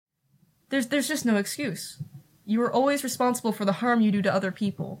there's just no excuse. You are always responsible for the harm you do to other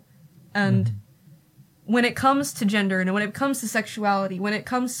people. And when it comes to gender, and when it comes to sexuality, when it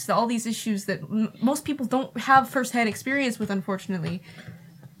comes to all these issues that most people don't have first-hand experience with, unfortunately,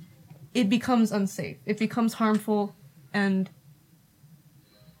 it becomes unsafe. It becomes harmful, and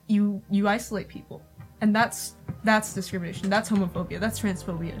you isolate people. And that's discrimination. That's homophobia. That's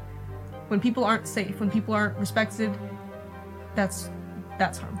transphobia. When people aren't safe, when people aren't respected, that's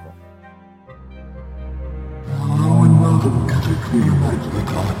harmful. Hello and welcome to the Queer Magic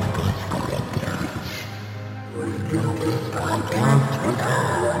Podcast.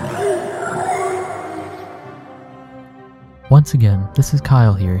 Once again, this is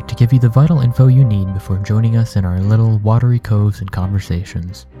Kyle here to give you the vital info you need before joining us in our little watery coves and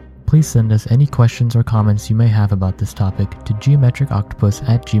conversations. Please send us any questions or comments you may have about this topic to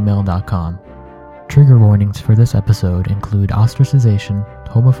geometricoctopus@gmail.com. Trigger warnings for this episode include ostracization,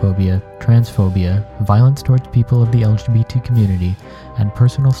 homophobia, transphobia, violence towards people of the LGBT community, and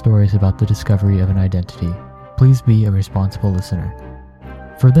personal stories about the discovery of an identity. Please be a responsible listener.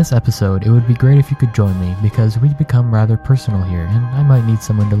 For this episode, it would be great if you could join me because we've become rather personal here and I might need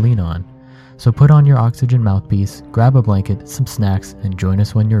someone to lean on. So put on your oxygen mouthpiece, grab a blanket, some snacks, and join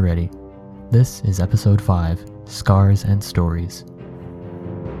us when you're ready. This is episode 5, Scars and Stories.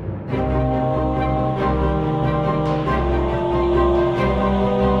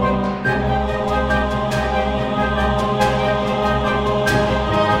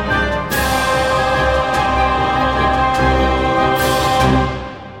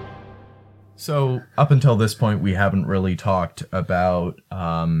 So, up until this point, we haven't really talked about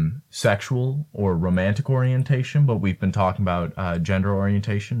sexual or romantic orientation, but we've been talking about gender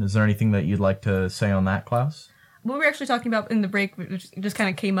orientation. Is there anything that you'd like to say on that, Klaus? What we were actually talking about in the break, which just kind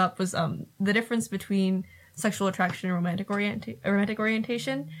of came up, was the difference between sexual attraction and romantic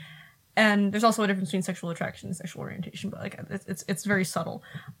orientation. And there's also a difference between sexual attraction and sexual orientation, but like it's very subtle.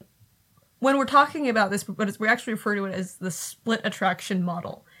 When we're talking about this, we actually refer to it as the split attraction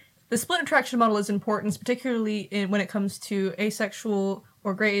model. The split attraction model is important, particularly when it comes to asexual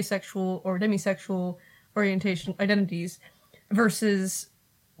or gray asexual or demisexual orientation identities, versus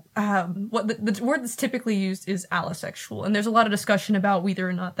what the word that's typically used is allosexual. And there's a lot of discussion about whether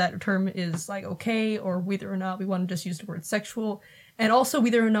or not that term is like okay, or whether or not we want to just use the word sexual, and also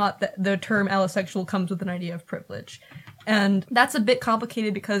whether or not the term allosexual comes with an idea of privilege. And that's a bit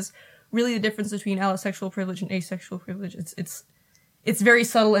complicated because really the difference between allosexual privilege and asexual privilege, it's very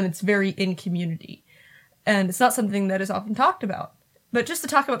subtle and it's very in community. And it's not something that is often talked about. But just to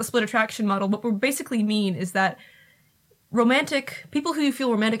talk about the split attraction model, what we basically mean is that people who you feel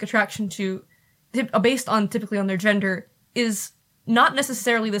romantic attraction to, based on typically on their gender, is not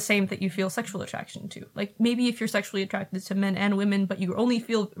necessarily the same that you feel sexual attraction to. Like maybe if you're sexually attracted to men and women, but you only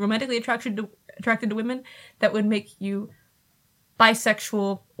feel romantically attracted to women, that would make you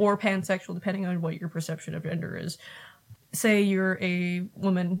bisexual or pansexual, depending on what your perception of gender is. Say you're a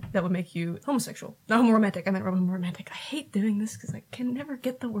woman, that would make you homosexual. Not homoromantic, I meant romantic. I hate doing this because I can never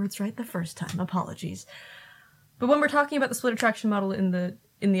get the words right the first time. Apologies. But when we're talking about the split attraction model in the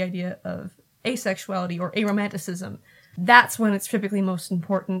idea of asexuality or aromanticism, that's when it's typically most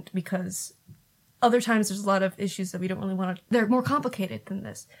important, because other times there's a lot of issues that we don't really want to... They're more complicated than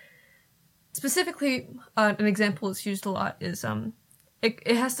this. Specifically, an example that's used a lot is...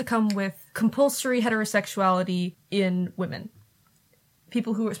 It has to come with compulsory heterosexuality in women.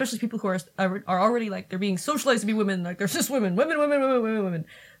 Especially people who are already like, they're being socialized to be women, like they're cis women, women.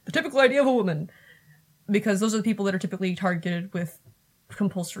 The typical idea of a woman. Because those are the people that are typically targeted with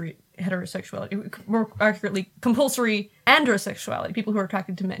compulsory heterosexuality. More accurately, compulsory androsexuality, people who are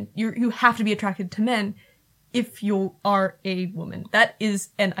attracted to men. You have to be attracted to men if you are a woman. That is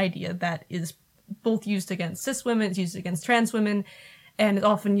an idea that is both used against cis women, it's used against trans women, and it's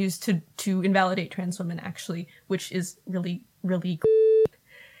often used to invalidate trans women, actually, which is really, really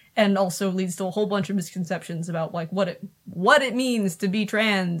and also leads to a whole bunch of misconceptions about like what it means to be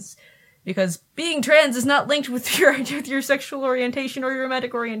trans, because being trans is not linked with your sexual orientation or your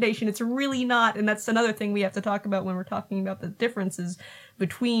romantic orientation. It's really not, and that's another thing we have to talk about when we're talking about the differences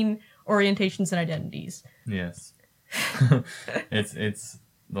between orientations and identities. Yes. It's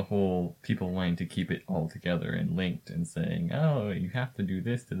the whole people wanting to keep it all together and linked and saying, oh, you have to do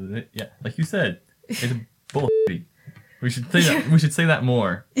this to this. Yeah, like you said, it's bullshit. We should say that. We should say that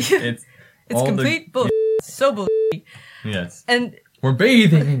more. It's all complete bullshit. So bullshit. Yes. And we're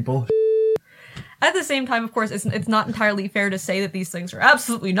bathing in bullshit. At the same time, of course, it's not entirely fair to say that these things are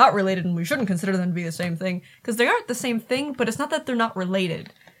absolutely not related and we shouldn't consider them to be the same thing, because they aren't the same thing, but it's not that they're not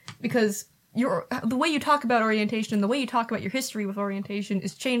related. Because the way you talk about orientation and the way you talk about your history with orientation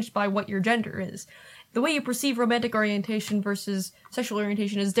is changed by what your gender is. The way you perceive romantic orientation versus sexual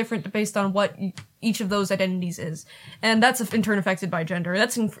orientation is different based on what each of those identities is. And that's in turn affected by gender.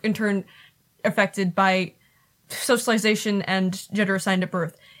 That's in turn affected by socialization and gender assigned at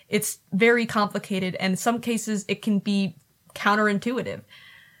birth. It's very complicated, and in some cases it can be counterintuitive.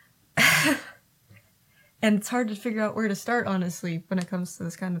 And it's hard to figure out where to start, honestly, when it comes to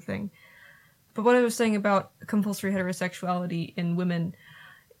this kind of thing. But what I was saying about compulsory heterosexuality in women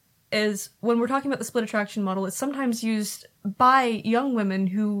is when we're talking about the split attraction model, it's sometimes used by young women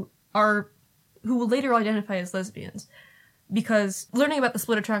who will later identify as lesbians. Because learning about the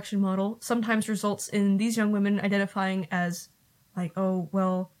split attraction model sometimes results in these young women identifying as like, oh,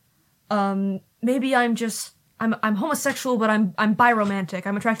 well, maybe I'm homosexual, but I'm biromantic.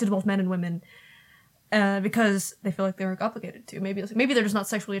 I'm attracted to both men and women. Because they feel like they were obligated to. Maybe they're just not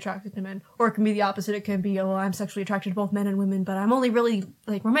sexually attracted to men. Or it can be the opposite. It can be, oh, I'm sexually attracted to both men and women, but I'm only really,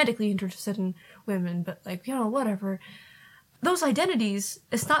 like, romantically interested in women, but, like, whatever. Those identities,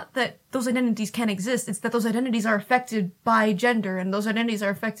 it's not that those identities can't exist, it's that those identities are affected by gender, and those identities are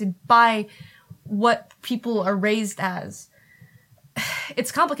affected by what people are raised as.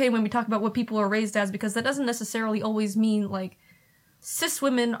 It's complicated when we talk about what people are raised as, because that doesn't necessarily always mean, like, cis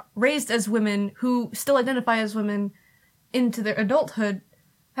women raised as women who still identify as women into their adulthood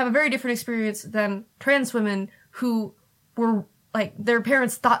have a very different experience than trans women who were, like, their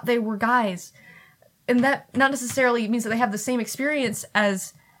parents thought they were guys. And that not necessarily means that they have the same experience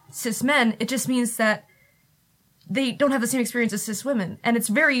as cis men, it just means that they don't have the same experience as cis women. And it's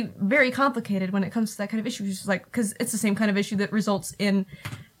very, very complicated when it comes to that kind of issue, like, because it's the same kind of issue that results in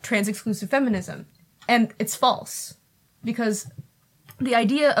trans-exclusive feminism. And it's false. Because the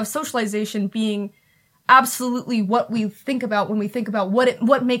idea of socialization being absolutely what we think about when we think about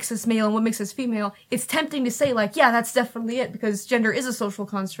what makes us male and what makes us female, it's tempting to say, like, yeah, that's definitely it, because gender is a social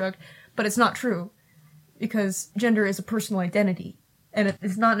construct, but it's not true. Because gender is a personal identity, and it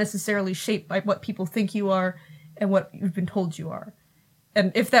is not necessarily shaped by what people think you are and what you've been told you are.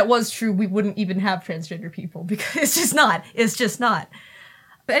 And if that was true, we wouldn't even have transgender people, because it's just not. It's just not.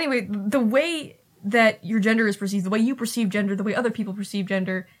 But anyway, the way that your gender is perceived, the way you perceive gender, the way other people perceive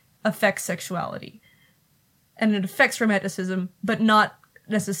gender, affects sexuality. And it affects romanticism, but not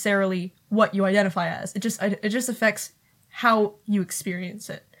necessarily what you identify as. It just affects how you experience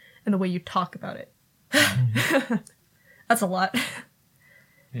it and the way you talk about it. That's a lot.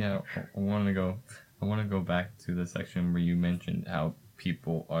 Yeah, I want to go back to the section where you mentioned how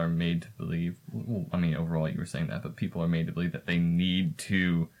people are made to believe, well, I mean, overall you were saying that, but people are made to believe that they need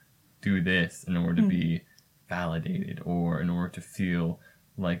to do this in order to be validated, or in order to feel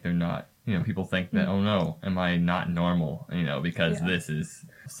like they're not, people think that, oh no, am I not normal, because this is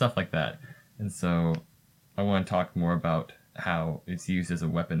stuff like that. And so I want to talk more about how it's used as a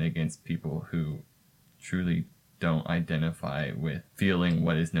weapon against people who truly don't identify with feeling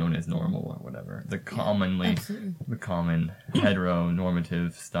what is known as normal or whatever. The common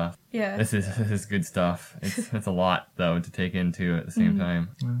heteronormative stuff. Yeah. This is good stuff. It's a lot though to take into at the same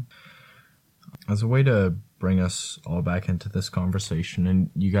time. As a way to bring us all back into this conversation,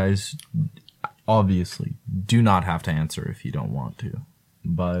 and you guys obviously do not have to answer if you don't want to,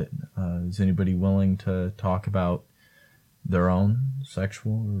 but is anybody willing to talk about their own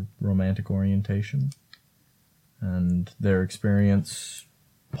sexual or romantic orientation and their experience,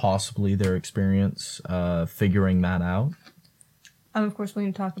 possibly their experience figuring that out? I'm of course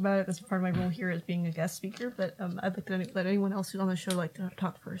willing to talk about it. That's part of my role here as being a guest speaker, but I'd like to let anyone else who's on the show like to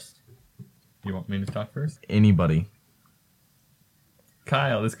talk first. You want me to talk first? Anybody.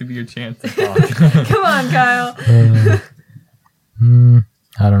 Kyle, this could be your chance to talk. Come on, Kyle.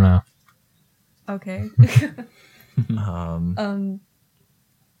 I don't know. Okay. How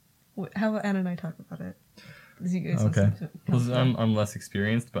about Anna and I talk about it? You guys Okay. Well, I'm less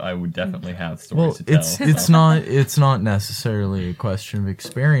experienced, but I would definitely have stories to tell. It's not necessarily a question of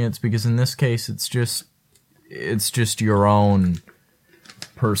experience, because in this case it's just your own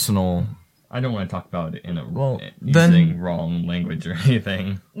personal. I don't want to talk about it in using wrong language or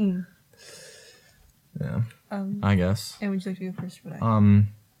anything. Yeah. I guess. And would you like to go first for that?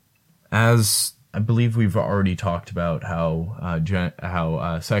 As I believe we've already talked about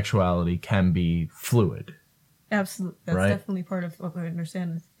how sexuality can be fluid. Absolutely. That's right? definitely part of what I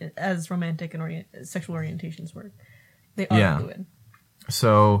understand as romantic and sexual orientations work. They are fluid.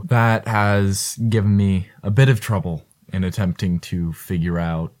 So that has given me a bit of trouble in attempting to figure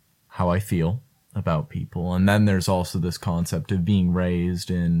out how I feel about people. And then there's also this concept of being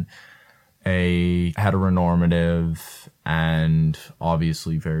raised in a heteronormative and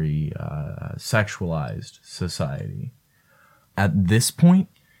obviously very sexualized society. At this point,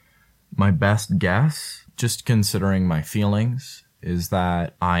 my best guess, just considering my feelings, is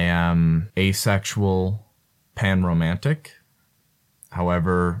that I am asexual, panromantic.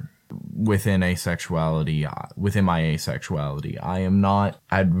 However, within my asexuality, I am not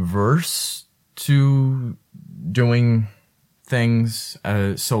adverse to doing things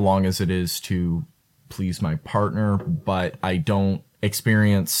so long as it is to please my partner, but I don't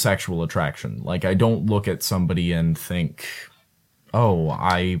experience sexual attraction. Like, I don't look at somebody and think, oh,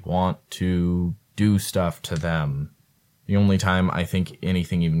 I want to do stuff to them. The only time I think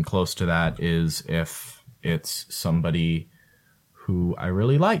anything even close to that is if it's somebody who I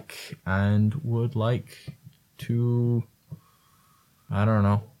really like and would like to, I don't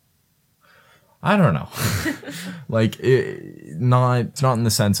know. Like, it's not in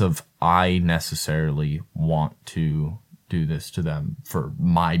the sense of I necessarily want to do this to them for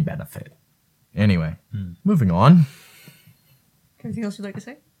my benefit. Anyway, moving on. Anything else you'd like to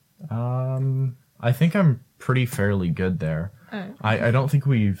say? I think I'm pretty fairly good there. I don't think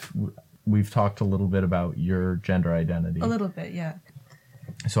we've talked a little bit about your gender identity. A little bit, yeah.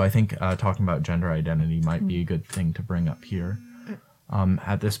 So I think talking about gender identity might be a good thing to bring up here.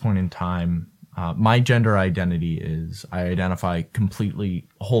 At this point in time, my gender identity is I identify completely,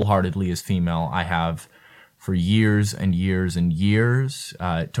 wholeheartedly as female. I have for years and years and years.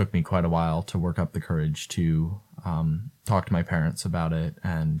 It took me quite a while to work up the courage to talk to my parents about it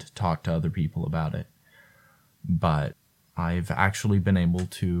and talk to other people about it. But I've actually been able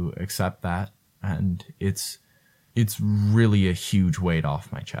to accept that, and it's really a huge weight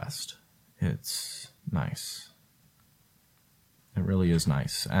off my chest. It's nice. It really is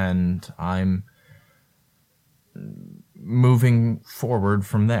nice. And I'm moving forward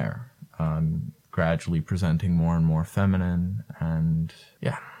from there. Gradually presenting more and more feminine, and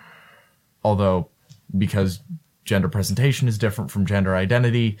yeah. Although, because gender presentation is different from gender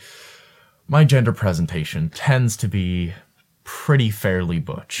identity, my gender presentation tends to be pretty fairly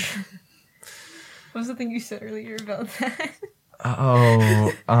butch. What was the thing you said earlier about that?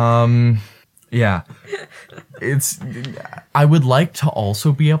 Yeah. I would like to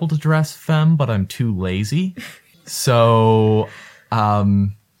also be able to dress femme, but I'm too lazy. So,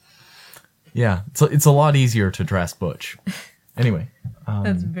 yeah, it's a lot easier to dress butch. Anyway.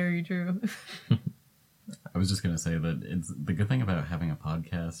 That's very true. I was just going to say that it's the good thing about having a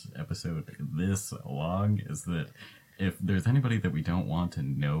podcast episode this long is that if there's anybody that we don't want to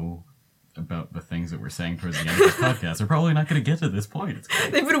know about the things that we're saying towards the end of this podcast, they're probably not going to get to this point. It's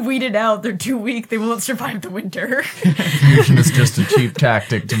great. They've been weeded out. They're too weak. They won't survive the winter. Fusion is just a cheap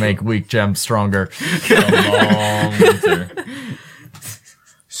tactic to make weak gems stronger. A long winter.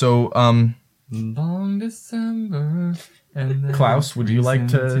 So, Long December. And then Klaus, would you like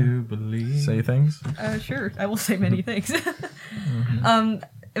to believe. say things? Sure. I will say many things.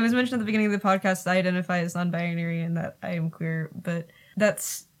 It was mentioned at the beginning of the podcast that I identify as non-binary and that I am queer, but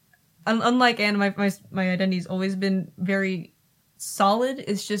that's unlike Anne. My identity's always been very solid.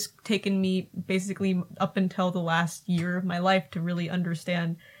 It's just taken me basically up until the last year of my life to really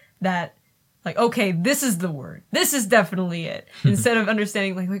understand that, like, okay, this is the word. This is definitely it. Instead of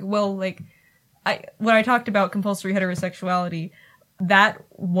understanding when I talked about compulsory heterosexuality, that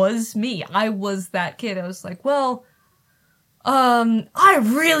was me. I was that kid. I was like, well, I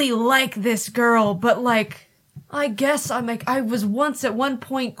really like this girl, but I guess I was once at one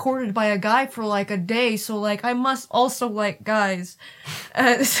point courted by a guy for a day, so I must also like guys.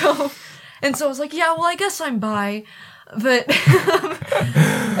 So I was like, yeah, well, I guess I'm bi, but,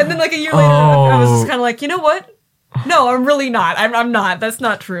 and then a year later, I was just kind of like, you know what? No, I'm really not. I'm not. That's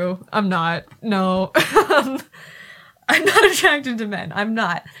not true. I'm not. No. I'm not attracted to men. I'm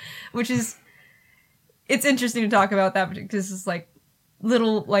not. Which is, it's interesting to talk about that because it's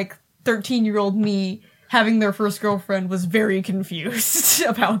little 13-year-old me having their first girlfriend was very confused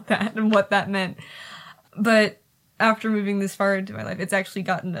about that and what that meant. But after moving this far into my life, it's actually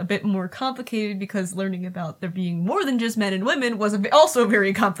gotten a bit more complicated because learning about there being more than just men and women was also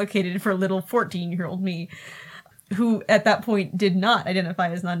very complicated for little 14-year-old me, who at that point did not identify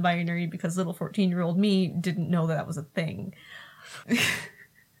as non-binary because little 14-year-old me didn't know that was a thing.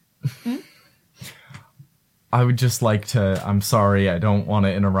 I would just like to, I'm sorry, I don't want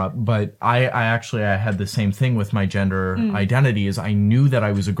to interrupt, but I had the same thing with my gender identity, is I knew that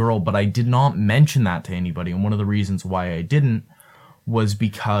I was a girl, but I did not mention that to anybody. And one of the reasons why I didn't was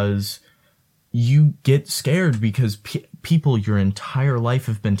because you get scared because people your entire life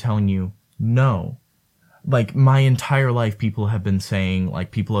have been telling you, no, like my entire life people have been saying,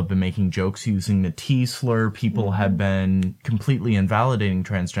 like people have been making jokes using the T slur, people have been completely invalidating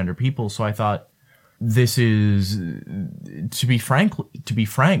transgender people. So I thought this is, to be frank,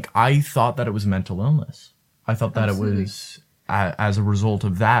 I thought that it was mental illness. I thought that Absolutely. it was as a result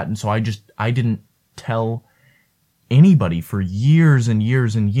of that. And so I didn't tell anybody for years and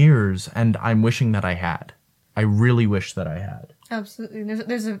years and years. And I'm wishing that I had. I really wish that I had. Absolutely.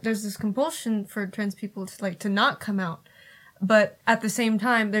 There's this compulsion for trans people to not come out, but at the same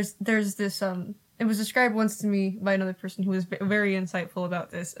time, there's this it was described once to me by another person who was very insightful about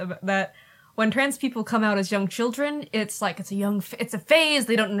this, about that when trans people come out as young children, it's like it's a phase.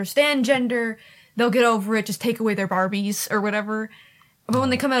 They don't understand gender. They'll get over it. Just take away their Barbies or whatever. But when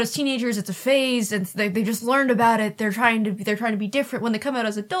they come out as teenagers, it's a phase, and they just learned about it. They're trying to be different. When they come out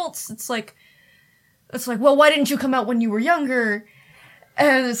as adults, it's like, well, why didn't you come out when you were younger?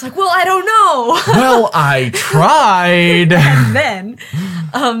 And it's like, well, I don't know. Well, I tried. And then,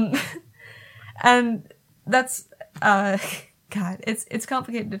 and that's, God, it's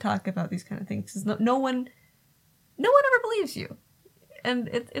complicated to talk about these kind of things because no one ever believes you, and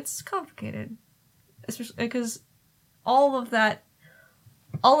it's complicated, especially because all of that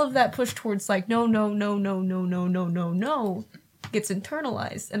push towards like no gets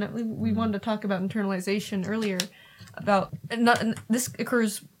internalized, and we wanted to talk about internalization earlier. And this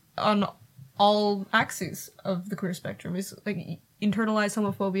occurs on all axes of the queer spectrum. It's like internalized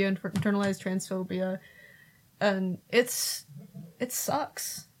homophobia, internalized transphobia, and it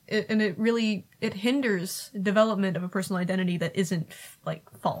sucks. It hinders development of a personal identity that isn't like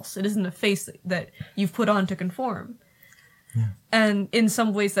false. It isn't a face that you've put on to conform. Yeah. And in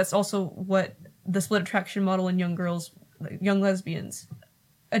some ways, that's also what the split attraction model in young girls, young lesbians,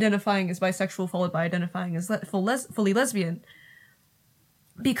 identifying as bisexual followed by identifying as fully lesbian,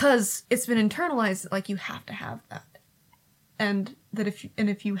 because it's been internalized that like you have to have that, and that if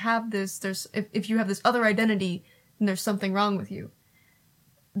you have this, if you have this other identity, then there's something wrong with you.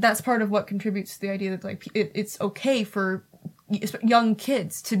 That's part of what contributes to the idea that like it's okay for young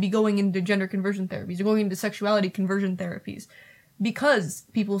kids to be going into gender conversion therapies or going into sexuality conversion therapies, because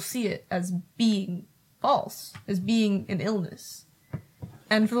people see it as being false, as being an illness.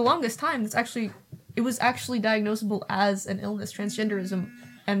 And for the longest time, it was actually diagnosable as an illness. Transgenderism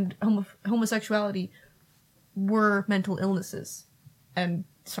and homosexuality were mental illnesses. And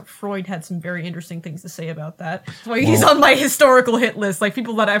Freud had some very interesting things to say about that. That's why he's on my historical hit list. Like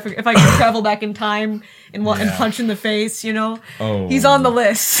people that if I could travel back in time and punch in the face, you know? Oh. He's on the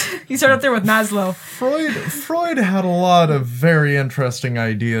list. He's right up there with Maslow. Freud had a lot of very interesting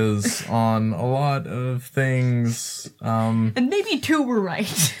ideas on a lot of things. And maybe two were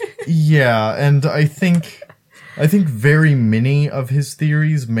right. Yeah, and I think very many of his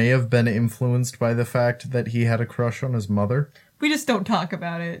theories may have been influenced by the fact that he had a crush on his mother. We just don't talk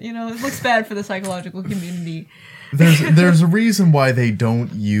about it, you know? It looks bad for the psychological community. There's a reason why they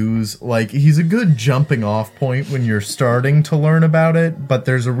don't use, like, he's a good jumping off point when you're starting to learn about it, but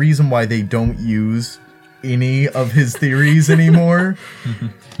there's a reason why they don't use any of his theories anymore.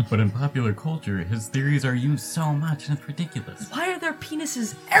 But in popular culture, his theories are used so much and it's ridiculous. Why are there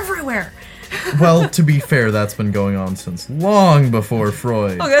penises everywhere? Well, to be fair, that's been going on since long before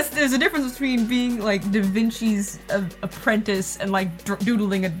Freud. Oh, there's a difference between being like Da Vinci's apprentice and like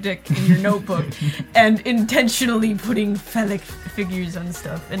doodling a dick in your notebook and intentionally putting phallic figures on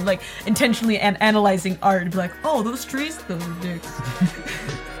stuff and like intentionally analyzing art and be like, oh, those trees, those are dicks.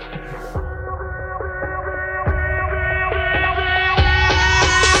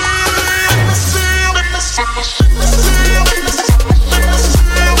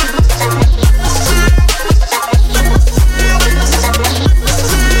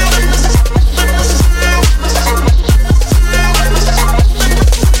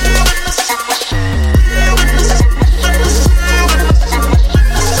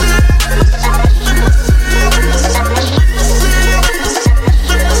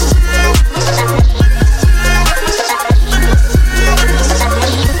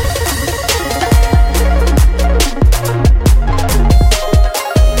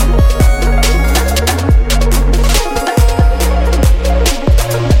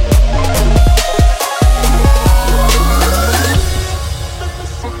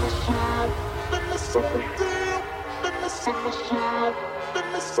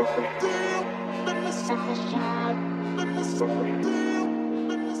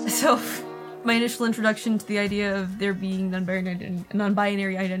 So, my initial introduction to the idea of there being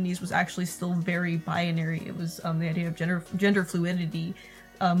non-binary identities was actually still very binary. It was the idea of gender fluidity,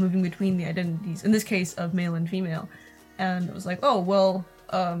 moving between the identities, in this case of male and female. And it was like, oh, well,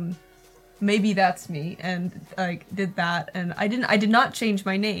 maybe that's me, and I did that, and I did not change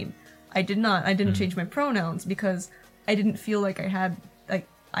my name. I didn't change my pronouns because I didn't feel like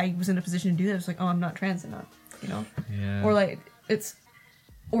I was in a position to do that. It's like, oh, I'm not trans enough, you know? Yeah. Or like, it's,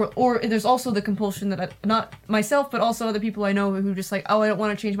 or there's also the compulsion that not myself, but also other people I know who just like, oh, I don't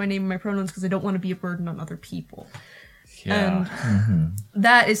want to change my name and my pronouns because I don't want to be a burden on other people. Yeah. And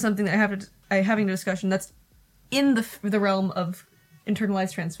that is something that having a discussion that's in the realm of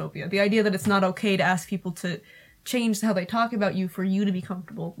internalized transphobia. The idea that it's not okay to ask people to change how they talk about you for you to be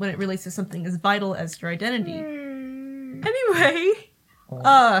comfortable when it relates to something as vital as your identity. Anyway,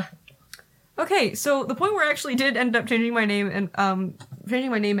 okay, so the point where I actually did end up changing my name, and changing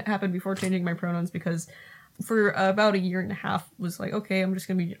my name happened before changing my pronouns because for about a year and a half was like, okay,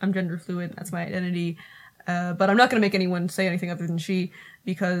 I'm gender fluid, that's my identity, but I'm not gonna make anyone say anything other than she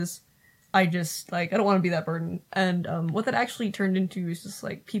because I just, like, I don't want to be that burden. And what that actually turned into is just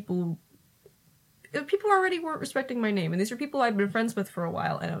like people already weren't respecting my name, and these are people I'd been friends with for a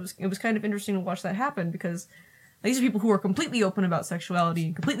while, and it was kind of interesting to watch that happen because these are people who are completely open about sexuality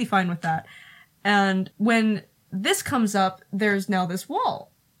and completely fine with that. And when this comes up, there's now this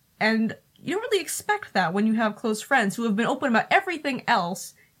wall. And you don't really expect that when you have close friends who have been open about everything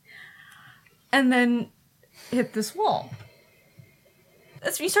else and then hit this wall.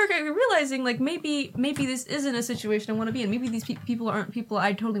 You start realizing, like, maybe this isn't a situation I want to be in. Maybe these people aren't people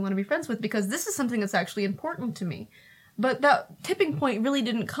I totally want to be friends with because this is something that's actually important to me. But that tipping point really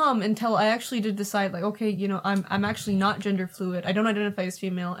didn't come until I actually did decide, like, okay, you know, I'm actually not gender fluid. I don't identify as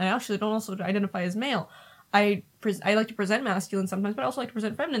female, and I actually don't also identify as male. I like to present masculine sometimes, but I also like to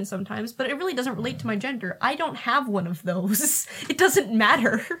present feminine sometimes, but it really doesn't relate to my gender. I don't have one of those. It doesn't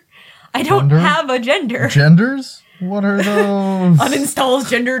matter. I don't have a gender. Genders? What are those? Uninstalls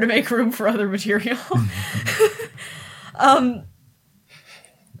gender to make room for other material. And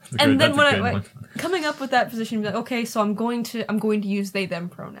then when I coming up with that position, be like, okay, so I'm going to use they them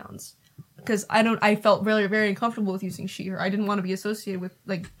pronouns because I felt very very uncomfortable with using she her. I didn't want to be associated with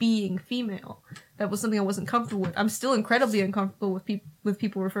like being female. That was something I wasn't comfortable with. I'm still incredibly uncomfortable with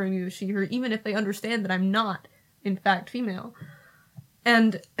people referring to me as she her, even if they understand that I'm not in fact female.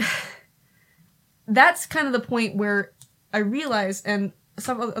 And that's kind of the point where I realized, and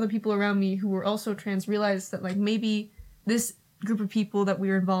some other people around me who were also trans realized that, like, maybe this group of people that we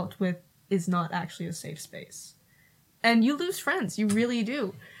are involved with is not actually a safe space. And you lose friends, you really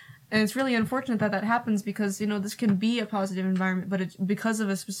do. And it's really unfortunate that that happens because, you know, this can be a positive environment, but because of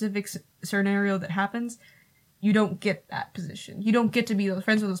a specific scenario that happens, you don't get that position. You don't get to be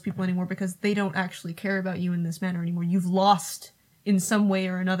friends with those people anymore because they don't actually care about you in this manner anymore. You've lost, in some way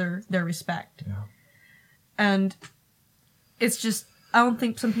or another, their respect. Yeah. And it's just, I don't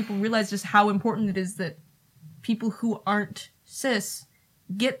think some people realize just how important it is that people who aren't cis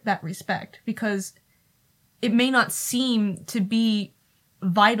get that respect, because it may not seem to be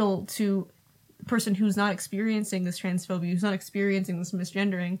vital to a person who's not experiencing this transphobia, who's not experiencing this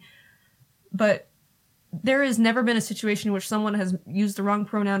misgendering, but there has never been a situation in which someone has used the wrong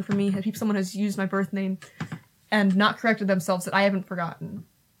pronoun for me, someone has used my birth name and not corrected themselves that I haven't forgotten.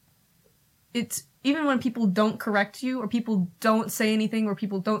 It's even when people don't correct you, or people don't say anything, or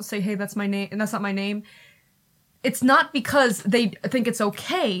people don't say, hey, that's my name, and that's not my name, it's not because they think it's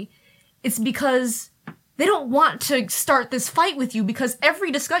okay, it's because they don't want to start this fight with you, because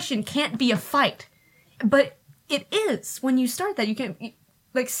every discussion can't be a fight. But it is. When you start that, you can't,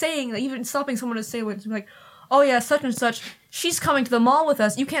 like, saying, like, even stopping someone to say, like, oh yeah, such and such, she's coming to the mall with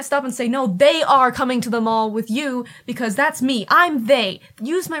us. You can't stop and say, no, they are coming to the mall with you, because that's me. I'm they.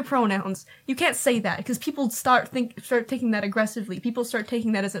 Use my pronouns. You can't say that, because people start taking that aggressively. People start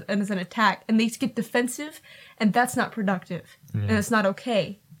taking that as an attack, and they get defensive, and that's not productive. Yeah. And it's not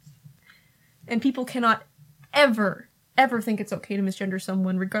okay. And people cannot ever think it's okay to misgender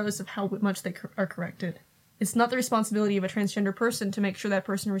someone, regardless of how much they are corrected. It's not the responsibility of a transgender person to make sure that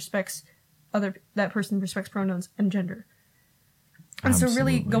person respects pronouns and gender. And Absolutely. So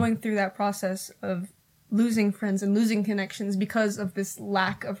really going through that process of losing friends and losing connections because of this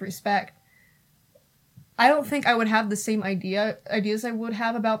lack of respect, I don't think I would have the same ideas I would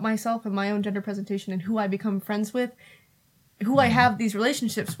have about myself and my own gender presentation and who I become friends with, who I have these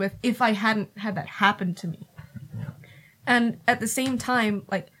relationships with, if I hadn't had that happen to me. And at the same time,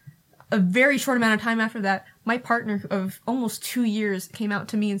 like, a very short amount of time after that, my partner of almost 2 years came out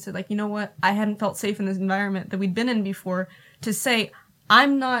to me and said, like, you know what? I hadn't felt safe in this environment that we'd been in before to say,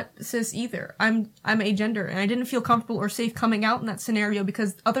 I'm not cis either. I'm agender, and I didn't feel comfortable or safe coming out in that scenario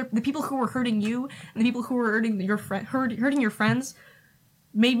because the people who were hurting you and the people who were hurting your friends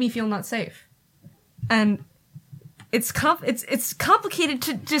made me feel not safe. And it's complicated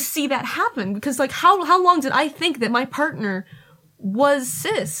to just see that happen, because like how long did I think that my partner was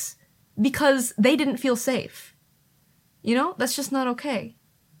cis because they didn't feel safe? You know, that's just not okay.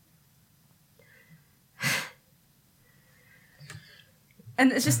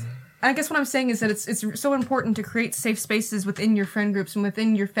 And it's just, I guess what I'm saying is that it's so important to create safe spaces within your friend groups and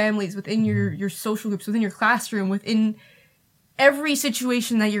within your families, within your social groups, within your classroom, within every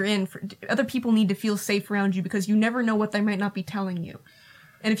situation that you're in. Other people need to feel safe around you, because you never know what they might not be telling you.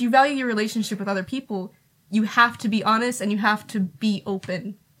 And if you value your relationship with other people, you have to be honest and you have to be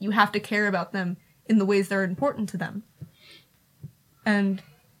open. You have to care about them in the ways that are important to them. And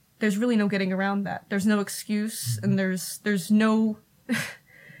there's really no getting around that. There's no excuse, and there's no...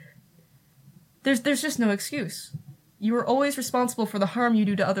 there's just no excuse. You are always responsible for the harm you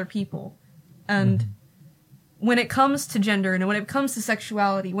do to other people. And when it comes to gender, and when it comes to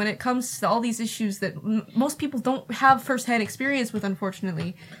sexuality, when it comes to all these issues that most people don't have firsthand experience with,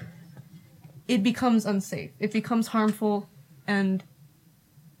 unfortunately, it becomes unsafe. It becomes harmful, and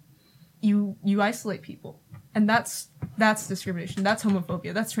you isolate people. And that's discrimination. That's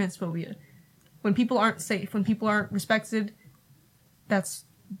homophobia. That's transphobia. When people aren't safe, when people aren't respected, that's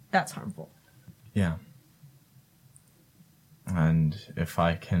harmful. Yeah. And if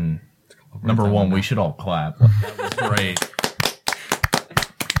I can... Number one, we should all clap. That was great.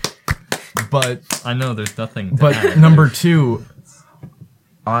 But I know there's nothing. But number two,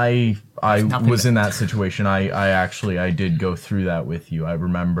 I was in that situation. I did go through that with you. I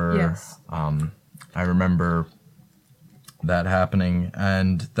remember. Yes. I remember that happening,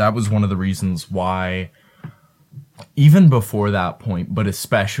 and that was one of the reasons why. Even before that point, but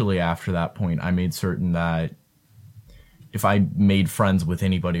especially after that point, I made certain that if I made friends with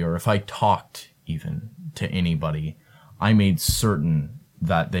anybody, or if I talked even to anybody, I made certain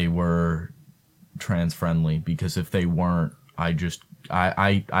that they were trans friendly, because if they weren't, I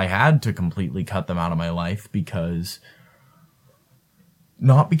had to completely cut them out of my life, because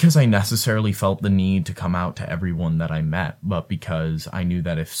not because I necessarily felt the need to come out to everyone that I met, but because I knew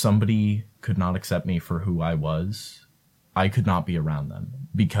that if somebody could not accept me for who I was, I could not be around them,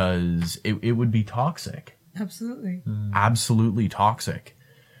 because it would be toxic. Absolutely. Absolutely toxic.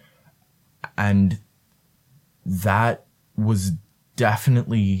 And that was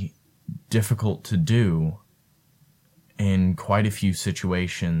definitely difficult to do in quite a few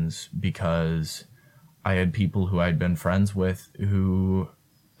situations, because I had people who I'd been friends with who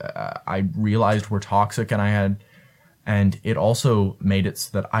I realized were toxic, and it also made it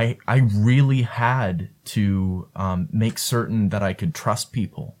so that I really had to make certain that I could trust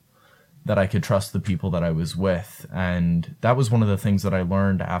people, that I could trust the people that I was with. And that was one of the things that I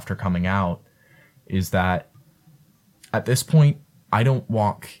learned after coming out, is that at this point, I don't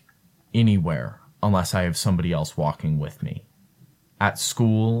walk anywhere unless I have somebody else walking with me. At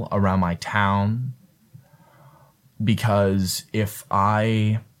school, around my town, because if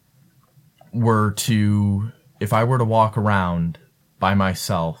I were to walk around by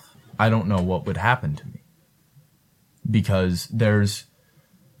myself, I don't know what would happen to me. Because there's,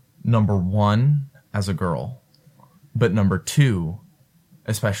 number one, as a girl, but number two,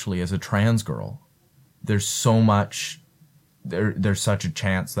 especially as a trans girl, there's so much, there's such a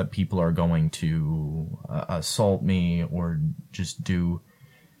chance that people are going to assault me or just do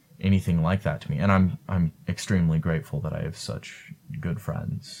anything like that to me. And I'm extremely grateful that I have such good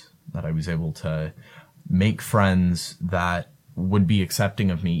friends, that I was able to make friends that would be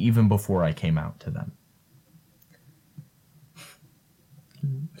accepting of me even before I came out to them.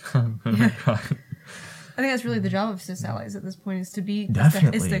 Oh my God. I think that's really the job of cis allies at this point, is to be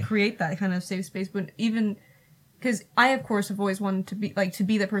Definitely. is to create that kind of safe space. But even because I, of course, have always wanted to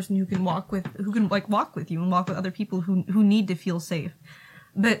be that person who can walk with you and walk with other people who need to feel safe.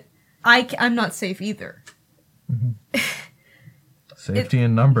 But I'm not safe either. Mm-hmm. Safety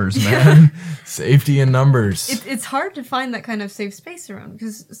in numbers, man. Safety in numbers. It's hard to find that kind of safe space around,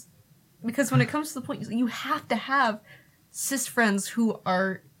 because when it comes to the point, you have to have cis friends who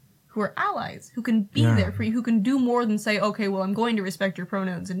are allies, who can be there for you, who can do more than say, okay, well, I'm going to respect your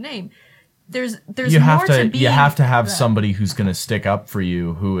pronouns and name. There's more to be. You have to have somebody who's going to stick up for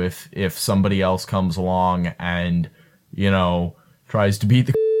you, who if somebody else comes along and, tries to beat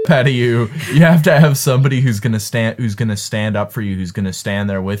the out of you have to have somebody who's going to stand up for you, who's going to stand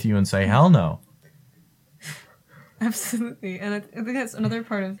there with you and say, hell no. Absolutely. And I think that's another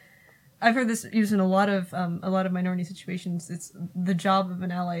part of, I've heard this used in a lot of minority situations. It's the job of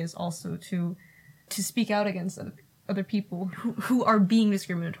an ally is also to speak out against other people who are being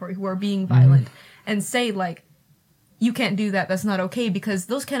discriminatory, who are being violent, and say, like, you can't do that, that's not okay, because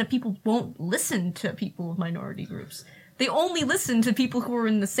those kind of people won't listen to people of minority groups. They only listen to people who are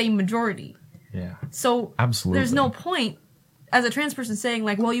in the same majority. Yeah. So Absolutely. there's no point as a trans person saying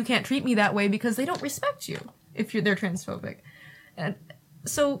like, well, you can't treat me that way because they don't respect you if they're transphobic. And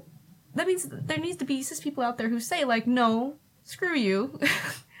so that means there needs to be cis people out there who say like, no, screw you.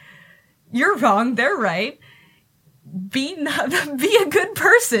 You're wrong, they're right. Be a good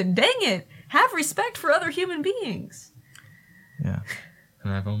person. Dang it. Have respect for other human beings. Yeah.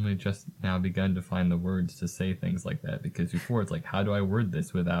 And I've only just now begun to find the words to say things like that, because before it's like, how do I word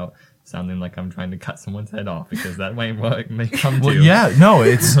this without sounding like I'm trying to cut someone's head off? Because that might what it may come Well, to. yeah, no,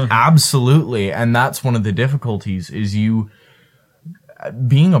 it's absolutely, and that's one of the difficulties is you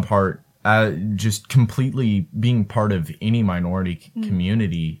being a part, just completely being part of any minority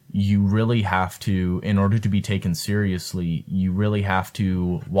community. You really have to, in order to be taken seriously, you really have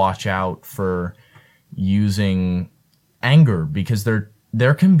to watch out for using anger, because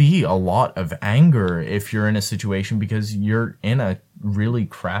there can be a lot of anger if you're in a situation because you're in a really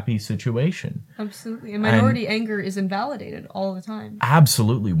crappy situation. Absolutely. And minority anger is invalidated all the time.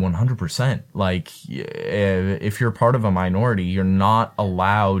 Absolutely, 100%. Like, if you're part of a minority, you're not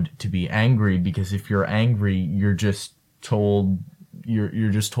allowed to be angry, because if you're angry, you're just told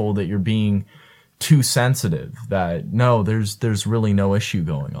that you're being too sensitive, that no, there's really no issue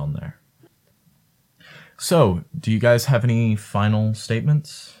going on there. So, do you guys have any final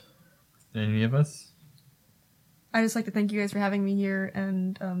statements? Any of us? I just like to thank you guys for having me here,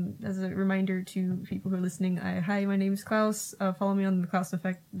 and as a reminder to people who are listening, hi, my name is Klaus. Follow me on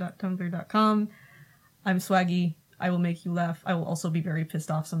theklauseffect.tumblr.com. I'm swaggy. I will make you laugh. I will also be very pissed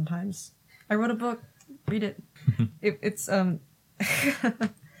off sometimes. I wrote a book. Read it. It's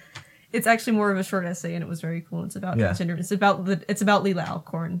it's actually more of a short essay, and it was very cool. It's about transgender. It's about Leela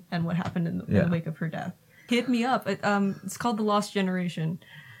Alcorn and what happened in the wake of her death. Hit me up. It's called The Lost Generation.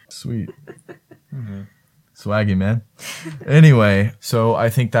 Sweet. Swaggy, man. Anyway, so I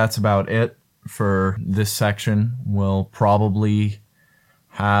think that's about it for this section. We'll probably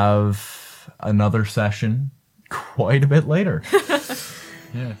have another session quite a bit later.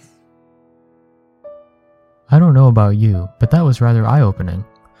 Yes. I don't know about you, but that was rather eye-opening.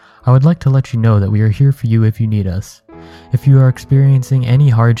 I would like to let you know that we are here for you if you need us. If you are experiencing any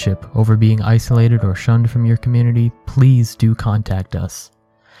hardship over being isolated or shunned from your community, please do contact us.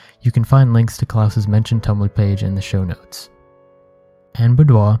 You can find links to Klaus's mentioned Tumblr page in the show notes. Anne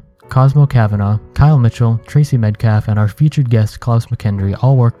Boudoir, Cosmo Kavanaugh, Kyle Mitchell, Tracy Medcalf, and our featured guest Klaus McKendry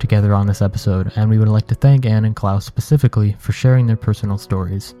all worked together on this episode, and we would like to thank Anne and Klaus specifically for sharing their personal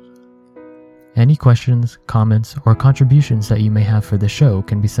stories. Any questions, comments, or contributions that you may have for the show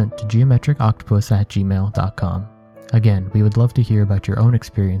can be sent to geometricoctopus@gmail.com. Again, we would love to hear about your own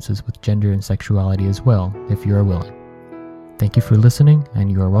experiences with gender and sexuality as well, if you are willing. Thank you for listening,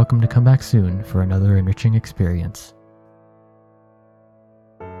 and you are welcome to come back soon for another enriching experience.